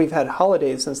 we've had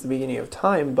holidays since the beginning of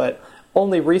time, but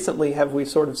only recently have we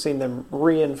sort of seen them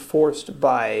reinforced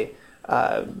by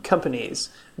companies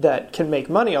that can make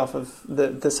money off of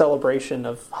the celebration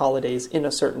of holidays in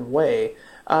a certain way.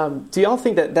 Do y'all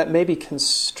think that maybe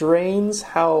constrains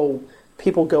how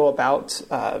people go about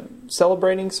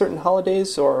celebrating certain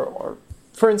holidays? Or,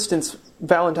 for instance,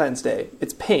 Valentine's Day,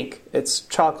 it's pink, it's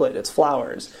chocolate, it's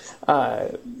flowers.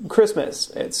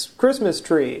 Christmas, it's Christmas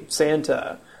tree,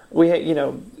 Santa. We,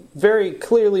 very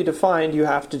clearly defined, you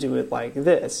have to do it like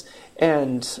this.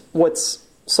 And what's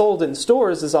sold in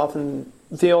stores is often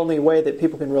the only way that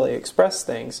people can really express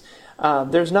things.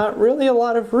 There's not really a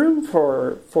lot of room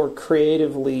for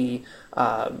creatively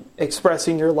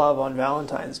expressing your love on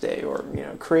Valentine's Day, or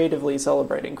creatively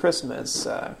celebrating Christmas,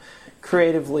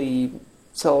 creatively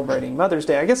celebrating Mother's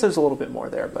Day. I guess there's a little bit more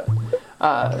there, but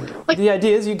the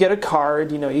idea is you get a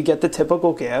card, you get the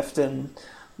typical gift, and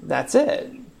that's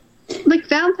it. Like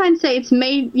Valentine's Day, it's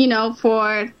made,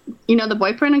 for, the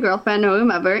boyfriend and girlfriend or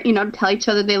whomever, to tell each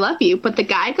other they love you. But the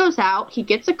guy goes out, he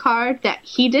gets a card that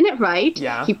he didn't write.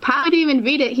 Yeah. He probably didn't even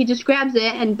read it. He just grabs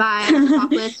it and buys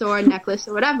chocolates or a necklace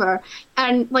or whatever.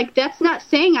 And, that's not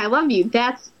saying I love you.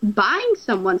 That's buying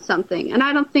someone something. And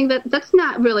I don't think that's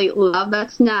not really love.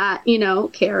 That's not,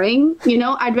 caring.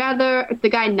 I'd rather the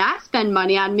guy not spend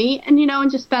money on me and,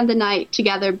 and just spend the night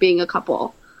together being a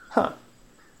couple. Huh.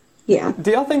 Yeah.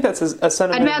 Do y'all think that's a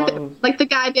sentiment I'd rather, the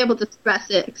guy be able to express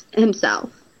it himself.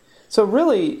 So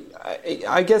really,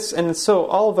 I guess, and so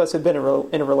all of us have been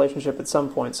in a relationship at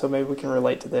some point, so maybe we can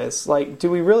relate to this. Do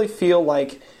we really feel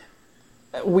like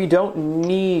we don't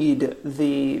need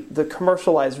the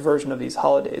commercialized version of these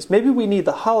holidays? Maybe we need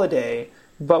the holiday,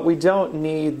 but we don't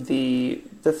need the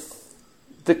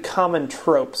common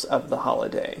tropes of the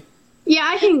holiday. Yeah,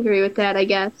 I can agree with that, I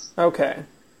guess. Okay.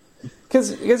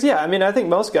 Because yeah, I mean, I think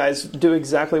most guys do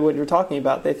exactly what you're talking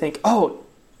about. They think, oh,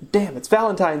 damn, it's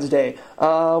Valentine's Day.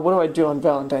 What do I do on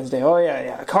Valentine's Day? Oh,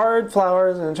 yeah, card,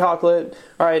 flowers, and chocolate.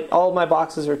 All right, all my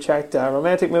boxes are checked.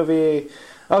 Romantic movie.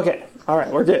 Okay, all right,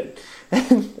 we're good.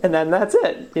 And then that's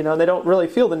it. They don't really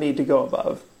feel the need to go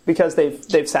above because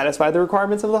they've satisfied the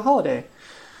requirements of the holiday.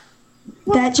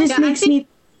 That just makes me...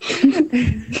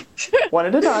 One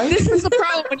at a time. This is the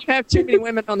problem when you have too many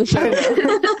women on the show.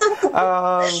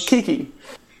 Kiki.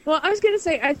 Well, I was going to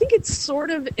say, I think it's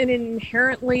sort of an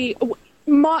inherently,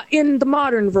 in the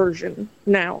modern version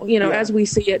now, as we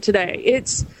see it today,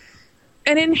 it's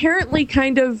an inherently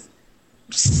kind of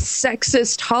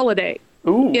sexist holiday.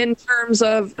 Ooh. In terms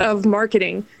of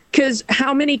marketing. Because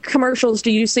how many commercials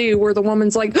do you see where the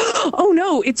woman's like, oh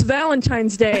no, it's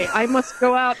Valentine's Day. I must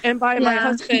go out and buy my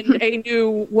husband a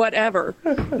new whatever.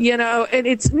 And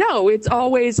it's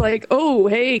always like, oh,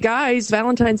 hey guys,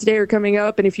 Valentine's Day are coming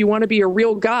up. And if you want to be a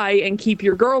real guy and keep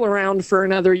your girl around for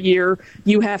another year,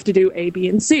 you have to do A, B,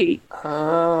 and C.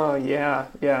 Oh, yeah.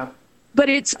 But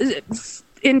it's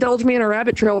indulge me in a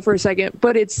rabbit trail for a second,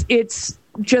 but it's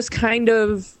just kind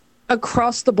of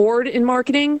across the board in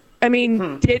marketing. I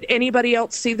mean, did anybody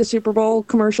else see the Super Bowl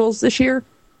commercials this year?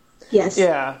 Yes.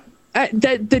 Yeah.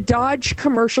 The Dodge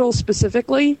commercial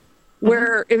specifically,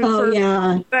 where if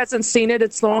who hasn't seen it,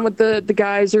 it's the one with the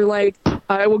guys are like,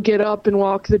 I will get up and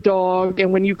walk the dog,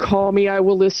 and when you call me, I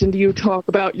will listen to you talk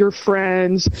about your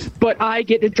friends, but I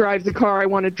get to drive the car I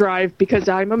want to drive because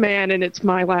I'm a man and it's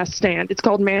my last stand. It's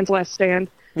called Man's Last Stand.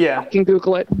 Yeah. You can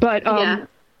Google it. But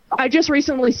I just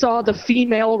recently saw the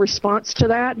female response to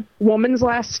that, Woman's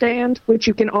Last Stand, which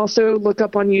you can also look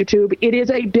up on YouTube. It is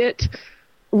a bit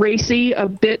racy, a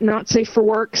bit not safe for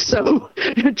work, so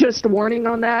just warning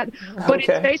on that. But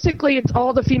it's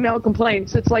all the female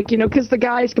complaints. It's like, because the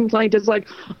guy's complaint is like,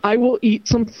 I will eat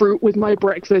some fruit with my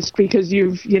breakfast because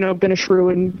you've, been a shrew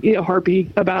and a harpy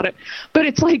about it. But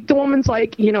it's like, the woman's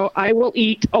like, I will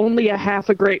eat only a half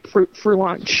a grapefruit for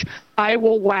lunch. I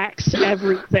will wax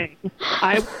everything.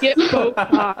 I will get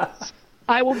Botox.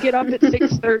 I will get up at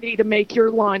 6:30 to make your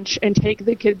lunch and take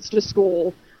the kids to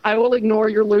school. I will ignore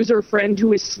your loser friend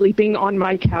who is sleeping on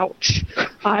my couch.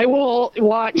 I will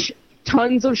watch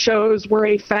tons of shows where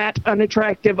a fat,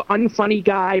 unattractive, unfunny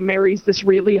guy marries this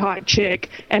really hot chick,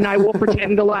 and I will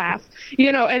pretend to laugh.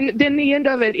 And then the end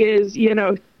of it is,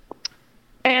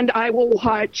 and I will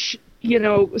watch,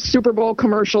 Super Bowl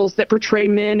commercials that portray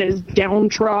men as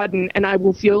downtrodden, and I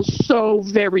will feel so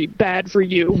very bad for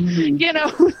you.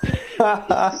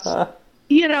 But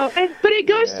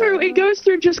it goes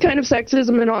through just kind of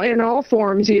sexism in all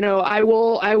forms. I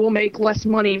will make less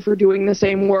money for doing the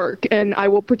same work, and I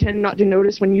will pretend not to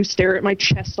notice when you stare at my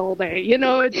chest all day.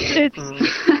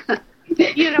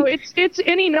 It's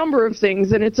any number of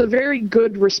things, and it's a very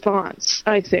good response,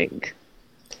 I think.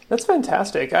 That's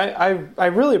fantastic. I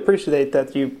really appreciate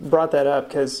that you brought that up,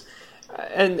 because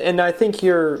and I think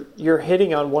you're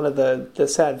hitting on one of the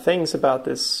sad things about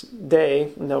this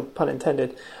day, no pun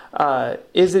intended,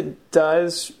 is it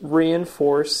does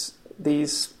reinforce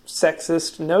these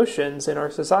sexist notions in our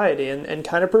society, and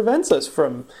kind of prevents us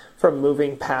from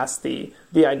moving past the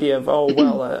idea of,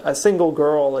 a single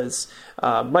girl is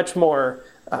much more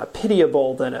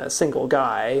pitiable than a single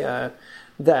guy,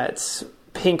 that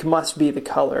pink must be the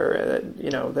color,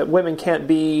 that women can't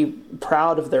be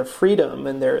proud of their freedom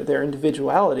and their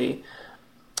individuality.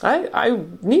 I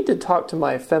need to talk to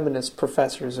my feminist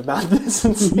professors about this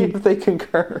and see if they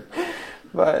concur.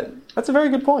 But that's a very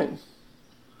good point.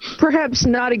 Perhaps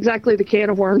not exactly the can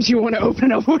of worms you want to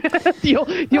open up with. You'll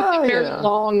hear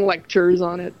long lectures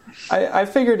on it. I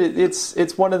figured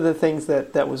it's one of the things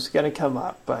that was going to come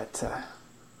up. But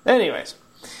anyways.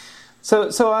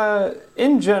 So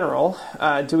in general,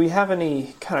 do we have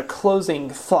any kind of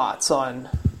closing thoughts on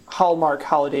Hallmark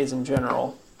holidays in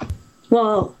general?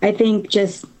 Well, I think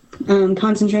just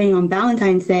concentrating on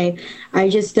Valentine's Day, I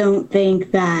just don't think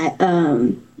that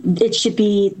it should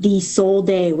be the sole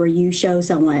day where you show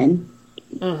someone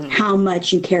how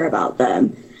much you care about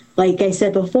them. Like I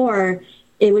said before,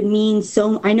 it would mean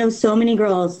I know so many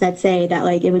girls that say that,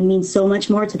 like, it would mean so much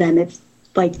more to them if,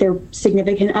 like, their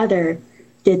significant other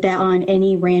did that on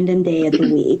any random day of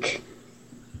the week.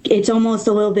 It's almost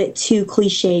a little bit too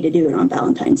cliche to do it on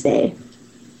Valentine's Day.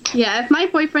 Yeah, if my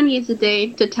boyfriend needs a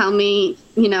day to tell me,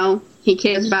 he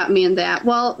cares about me and that,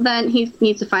 well, then he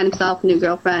needs to find himself a new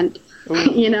girlfriend.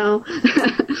 Like,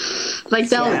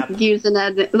 don't use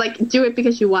it, like, do it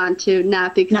because you want to,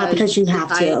 not because you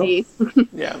have to.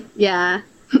 Yeah.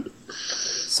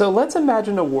 So let's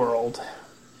imagine a world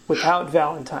without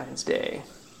Valentine's Day.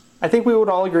 I think we would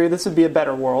all agree this would be a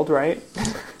better world, right?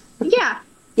 Yeah,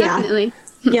 definitely.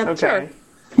 Yep, okay.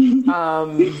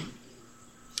 Sure.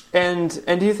 And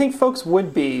do you think folks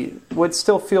would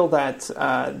still feel that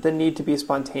the need to be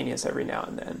spontaneous every now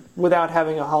and then, without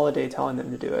having a holiday telling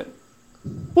them to do it?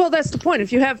 Well, that's the point.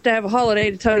 If you have to have a holiday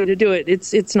to tell you to do it,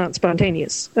 it's not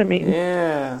spontaneous. I mean,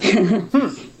 yeah.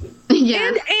 Yeah.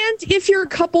 And if you're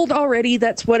coupled already,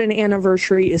 that's what an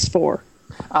anniversary is for.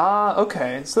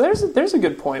 Okay. So there's a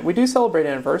good point. We do celebrate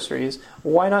anniversaries.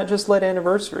 Why not just let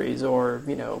anniversaries or,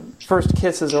 first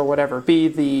kisses or whatever be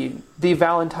the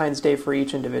Valentine's Day for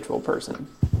each individual person?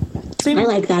 I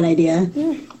like that idea.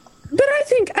 But I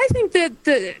think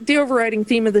that the overriding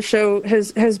theme of the show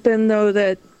has been, though,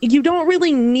 that you don't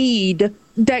really need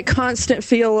that constant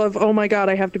feel of, oh my God,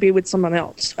 I have to be with someone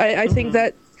else. I think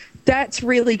that's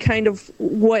really kind of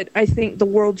what I think the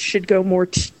world should go more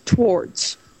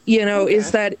towards,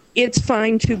 is that it's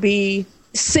fine to be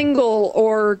single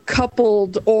or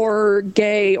coupled or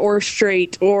gay or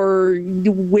straight or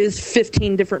with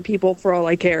 15 different people for all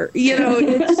I care.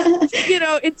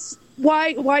 It's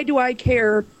why do I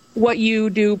care what you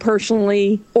do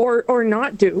personally or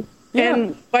not do? Yeah.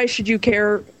 And why should you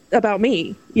care about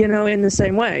me, in the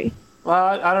same way?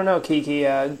 Well, I don't know, Kiki.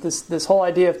 This whole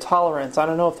idea of tolerance, I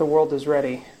don't know if the world is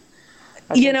ready.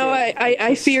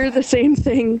 I fear the same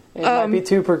thing. It might be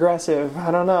too progressive.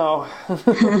 I don't know.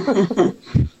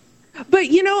 But,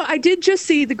 I did just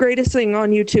see the greatest thing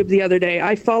on YouTube the other day.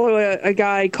 I follow a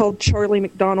guy called Charlie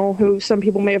McDonnell, who some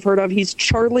people may have heard of. He's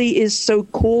Charlie is So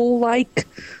Cool like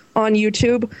on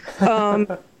YouTube.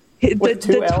 The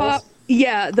top,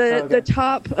 the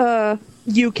top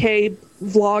UK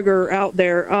vlogger out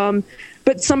there.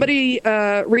 But somebody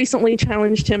recently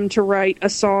challenged him to write a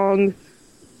song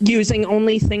using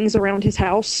only things around his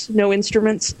house, no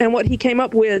instruments. And what he came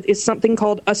up with is something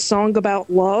called A Song About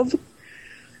Love.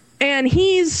 And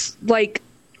he's like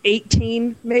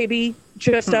 18, maybe,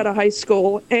 just out of high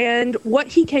school. And what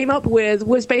he came up with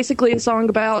was basically a song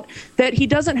about that he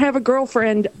doesn't have a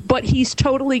girlfriend, but he's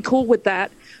totally cool with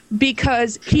that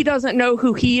because he doesn't know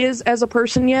who he is as a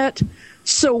person yet.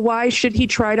 So why should he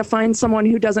try to find someone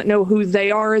who doesn't know who they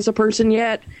are as a person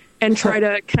yet and try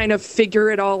to kind of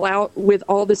figure it all out with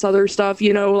all this other stuff?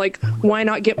 Why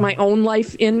not get my own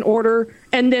life in order?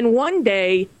 And then one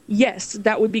day, yes,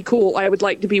 that would be cool. I would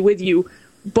like to be with you.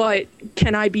 But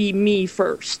can I be me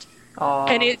first?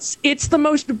 And it's the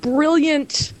most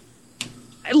brilliant.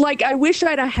 I wish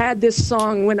I'd have had this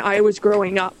song when I was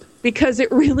growing up, because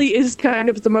it really is kind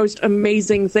of the most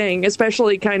amazing thing,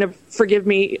 especially kind of, forgive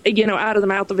me, out of the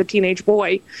mouth of a teenage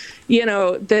boy,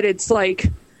 that it's like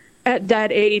at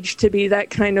that age to be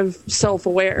that kind of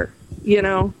self-aware,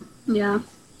 Yeah.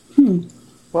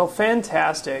 Well,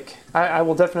 fantastic. I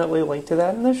will definitely link to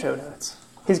that in the show notes.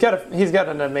 He's got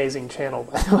an amazing channel,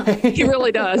 by the way. He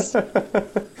really does.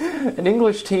 An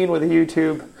English teen with a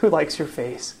YouTube who likes your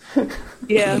face.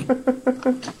 Yeah.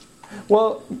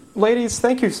 Well, ladies,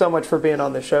 thank you so much for being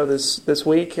on the show this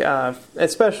week,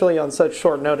 especially on such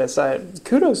short notice.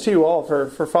 Kudos to you all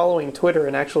for following Twitter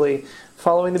and actually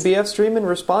following the BF stream and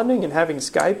responding and having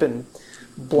Skype and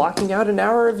blocking out an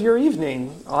hour of your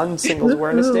evening on Singles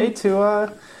Awareness Day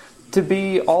to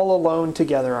be all alone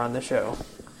together on the show.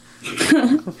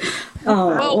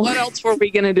 Well, what else were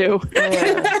we going to do?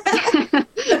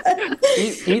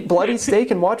 Eat bloody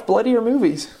steak and watch bloodier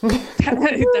movies.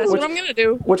 That's what I'm going to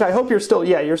do. Which I hope you're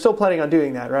still planning on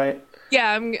doing that, right?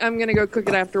 Yeah, I'm going to go cook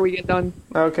it after we get done.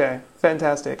 Okay,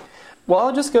 fantastic. Well,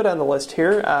 I'll just go down the list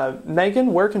here.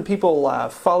 Megan, where can people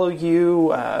follow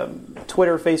you?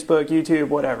 Twitter, Facebook, YouTube,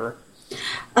 whatever.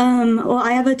 Well,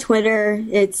 I have a Twitter.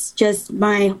 It's just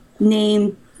my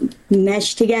name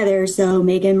meshed together, so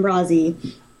Megan Brazzi.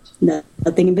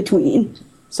 Nothing in between.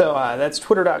 So that's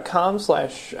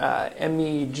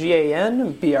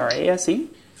twitter.com/MEGANBRASE.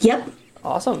 Yep.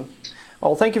 Awesome.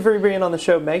 Well, thank you for being on the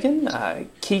show, Megan.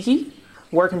 Kiki,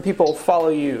 where can people follow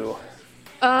you?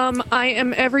 I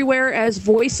am everywhere as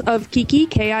Voice of Kiki,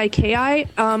 Kiki. I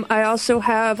also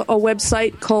have a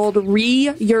website called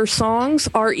Your Songs,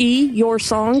 R-E, Your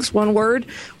Songs, one word,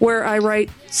 where I write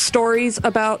stories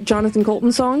about Jonathan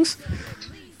Coulton songs.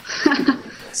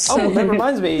 Oh, that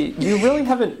reminds me, you really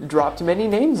haven't dropped many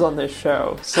names on this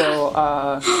show, so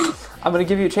I'm going to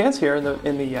give you a chance here in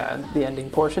the ending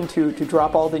portion to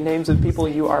drop all the names of people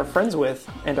you are friends with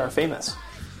and are famous.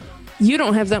 You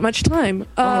don't have that much time.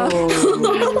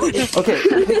 Okay,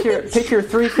 pick your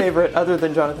three favorite other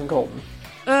than Jonathan Coulton.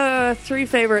 Three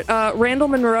favorite. Randall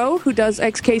Monroe, who does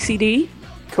XKCD.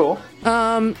 Cool.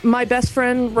 My best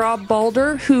friend Rob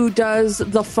Balder, who does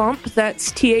The Fump.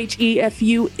 That's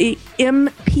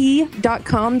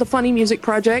THEFUMP.com, the Funny Music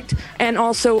Project, and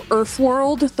also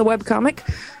Earthworld, the webcomic.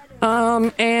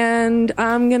 And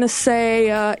I'm gonna say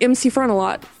MC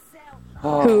Frontalot,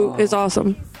 who is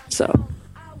awesome. So.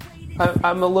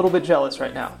 I'm a little bit jealous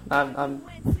right now. I'm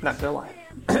not gonna lie.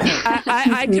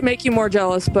 I can make you more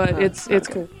jealous, but it's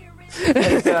cool.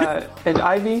 And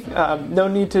Ivy, no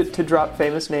need to drop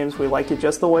famous names. We like you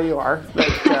just the way you are.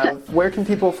 But where can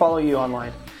people follow you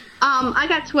online? I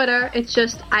got Twitter. It's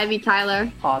just Ivy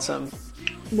Tyler. Awesome.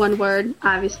 One word,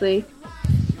 obviously.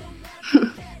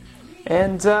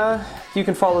 And you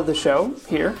can follow the show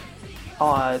here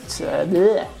at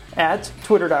at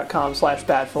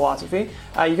twitter.com/badphilosophy.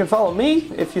 You can follow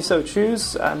me if you so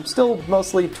choose. I'm still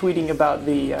mostly tweeting about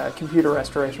the computer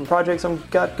restoration projects I've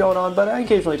got going on, but I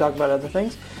occasionally talk about other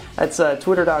things. That's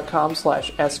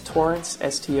twitter.com/storrence,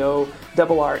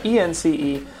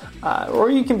 STORRENCE. Or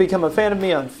you can become a fan of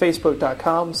me on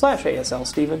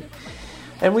facebook.com/ASLSteven.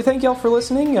 And we thank y'all for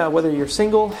listening, whether you're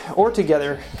single or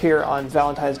together here on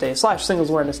Valentine's Day /Singles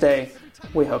Awareness Day.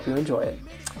 We hope you enjoy it.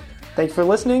 Thank you for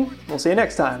listening. We'll see you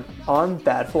next time on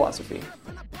Bad Philosophy.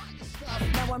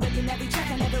 Now I'm making every track,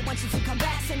 I never want you to come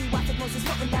back. Send you off the Moses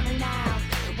broken down and now.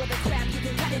 With a crap, you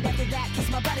can cut it after that.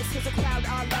 Kiss my butt, it's a crowd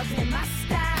all loving my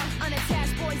style.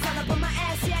 Unattached boys all up on my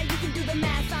ass, yeah, you can do the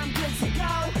math, I'm good to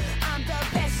go. I'm the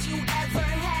best you ever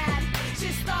had.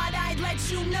 Just thought I'd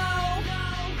let you know.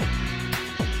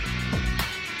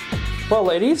 Well,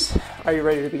 ladies, are you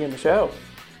ready to begin the show?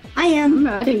 I am.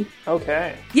 Ready.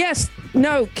 Okay. Yes.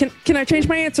 No. Can I change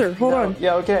my answer? Hold on.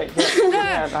 Yeah, okay.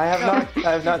 Yeah, I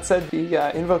have not said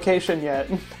the invocation yet.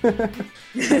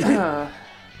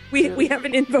 We have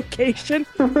an invocation.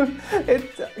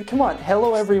 Come on,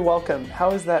 hello every welcome.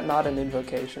 How is that not an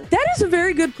invocation? That is a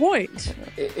very good point.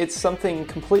 It's something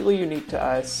completely unique to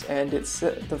us, and it's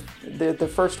the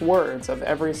first words of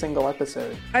every single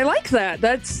episode. I like that.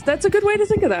 That's a good way to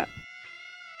think of that.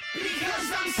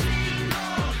 Because I'm single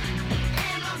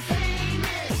and I'm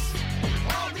famous.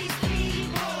 All these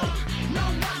people know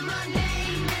what my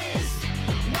name is.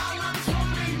 While I'm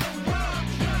touring the world,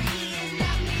 you're eating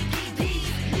out Mickey D's.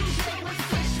 You share what's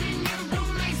fresh in your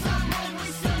roommates. I'm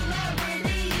always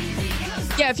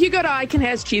celebrities. Yeah, if you go to I Can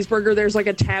Has Cheeseburger, there's like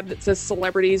a tab that says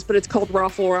celebrities, but it's called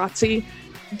Raffle-Razzi.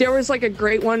 There was like a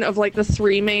great one of like the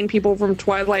three main people from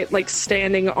Twilight like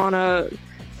standing on a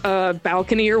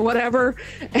balcony or whatever,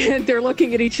 and they're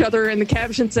looking at each other, and the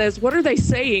caption says, "What are they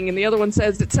saying?" And the other one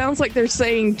says, "It sounds like they're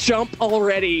saying jump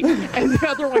already." And the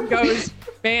other one goes,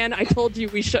 "Man, I told you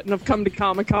we shouldn't have come to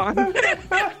Comic-Con."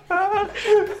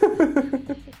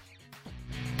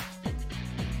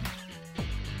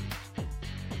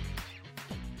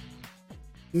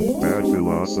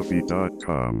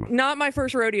 BadPhilosophy.com. Not my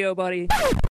first rodeo, buddy.